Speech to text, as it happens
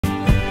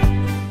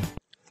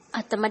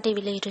అత్తమ్మ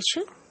టీవీలో ఈరోజు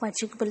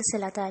మజ్జిగ పులుసు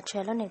ఎలా తయారు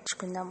చేయాలో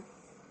నేర్చుకుందాం.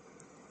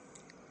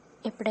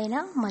 ఎప్పుడైనా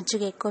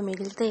మజ్జిగ ఎక్కువ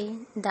మిగిలితే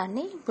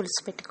దాన్ని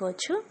పులుసు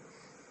పెట్టుకోవచ్చు.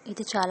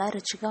 ఇది చాలా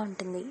రుచిగా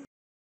ఉంటుంది.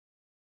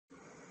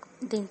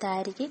 దీని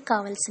తయారీకి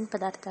కావలసిన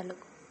పదార్థాలు: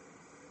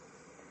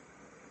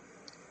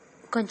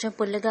 కొంచెం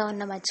పుల్లగా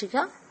ఉన్న మజ్జిగ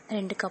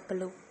 2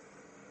 కప్పులు,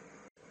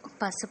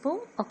 పసుపు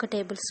 1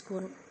 టేబుల్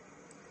స్పూన్,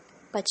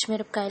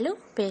 పచ్చిమిరపకాయలు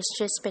పేస్ట్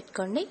చేసి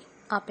పెట్టుకోండి,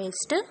 ఆ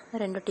పేస్ట్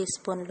 2 టీ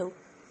స్పూన్లు,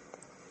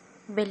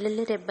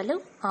 వెల్లుల్లి రెబ్బలు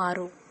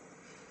 6,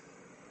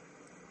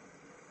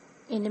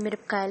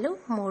 ఎండుమిరపకాయలు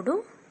 3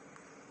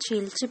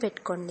 చీల్చి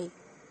పెట్టుకోండి,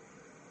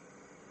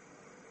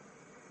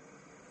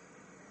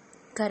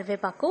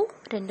 కరివేపాకు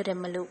 2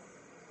 రెమ్మలు,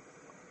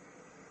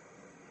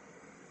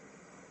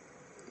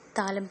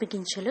 తాలింపు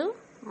గింజలు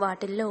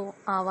వాటిల్లో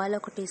ఆవాలు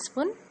 1 టీ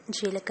స్పూన్,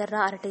 జీలకర్ర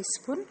 1/2 టీ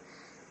స్పూన్,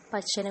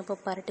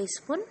 పచ్చెనగపప్పు 1/2 టీ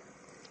స్పూన్,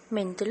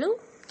 మెంతులు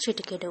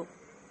చిటికెడు.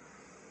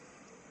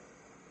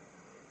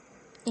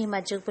 ఈ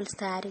మజ్జిగ పులుసు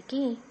తయారీకి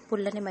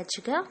పుల్లని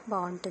మజ్జిగ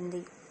బాగుంటుంది.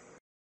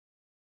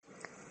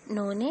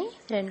 నూనె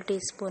 2 టీ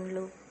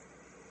స్పూన్లు,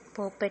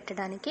 పోపు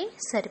పెట్టడానికి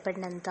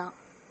సరిపడినంత,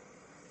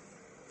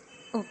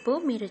 ఉప్పు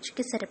మీ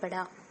రుచికి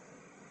సరిపడా.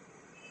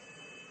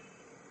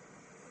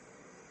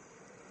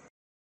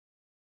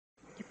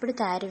 ఇప్పుడు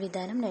తయారీ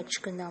విధానం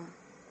నేర్చుకుందాం.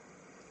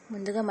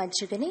 ముందుగా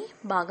మజ్జిగని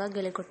బాగా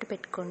గిలగొట్టి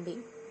పెట్టుకోండి.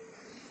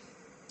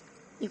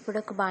 ఇప్పుడు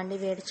ఒక బాండీ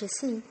వేడి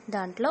చేసి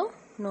దాంట్లో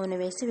నూనె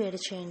వేసి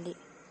వేడి చేయండి.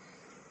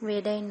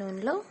 వేడైన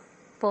నూనెలో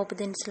పోపు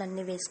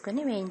దినుసులన్నీ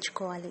వేసుకొని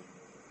వేయించుకోవాలి.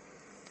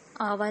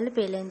 ఆవాలు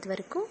పేలేంత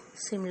వరకు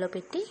సిమ్లో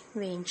పెట్టి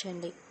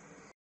వేయించండి.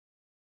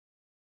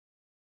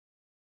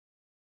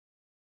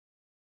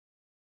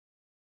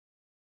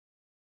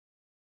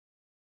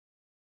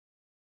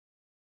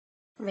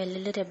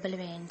 వెల్లుల్లి రెబ్బలు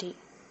వేయండి.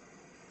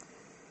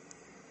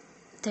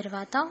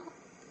 తర్వాత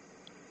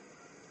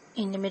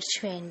ఎండుమిర్చి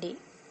వేయండి.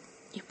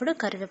 ఇప్పుడు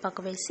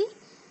కరివేపాకు వేసి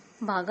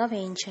బాగా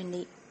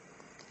వేయించండి.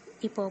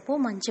 ఈ పోపు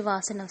మంచి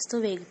వాసన వస్తూ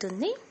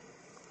వేగుతుంది.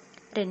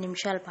 2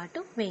 నిమిషాల పాటు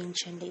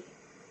వేయించండి.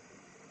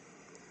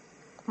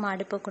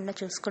 మాడిపోకుండా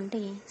చూసుకుంటే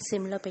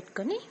సిమ్లో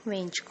పెట్టుకొని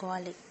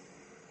వేయించుకోవాలి.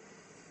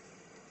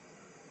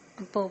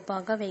 పోపు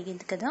బాగా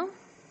వేగింది కదా.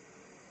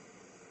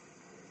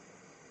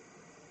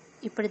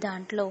 ఇప్పుడు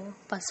దాంట్లో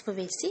పసుపు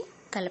వేసి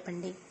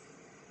కలపండి.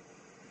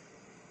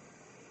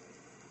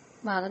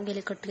 బాగా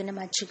గిలకొట్టుకున్న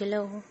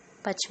మజ్జిగలో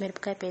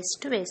పచ్చిమిరపకాయ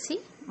పేస్ట్ వేసి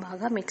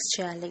బాగా మిక్స్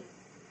చేయాలి.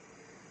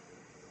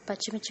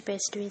 పచ్చిమిర్చి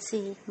పేస్ట్ వేసి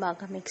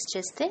బాగా మిక్స్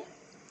చేస్తే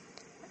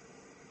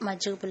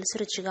మజ్జిగ పులుసు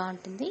రుచిగా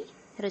ఉంటుంది.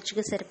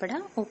 రుచికి సరిపడా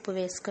ఉప్పు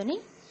వేసుకొని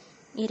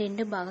ఈ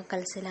 2 బాగా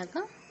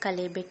కలిసేలాగా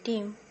కలియబెట్టి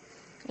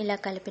ఇలా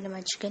కలిపిన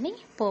మజ్జిగని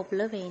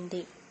పోపులో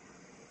వేయండి.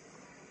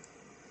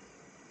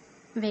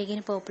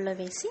 వేగిన పోపులో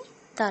వేసి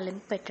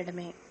తాలింపు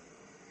పెట్టడమే.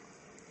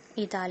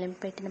 ఈ తాలింపు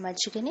పెట్టిన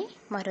మజ్జిగని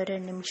మరో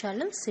 2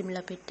 నిమిషాలు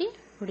సిమ్లో పెట్టి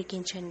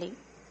ఉడికించండి.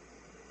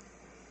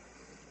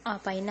 ఆ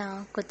పైన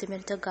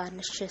కొత్తిమీరతో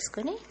గార్నిష్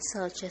చేసుకొని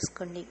సర్వ్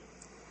చేసుకోండి.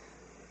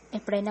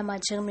 ఎప్పుడైనా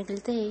మజ్జిగ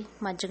మిగిలితే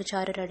మజ్జిగ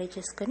చారు రెడీ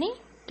చేసుకొని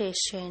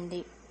టేస్ట్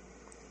చేయండి.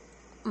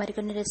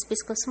 మరికొన్ని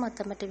రెసిపీస్ కోసం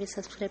అత్తమ్మ టీవీ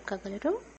సబ్స్క్రైబ్ కాగలరు.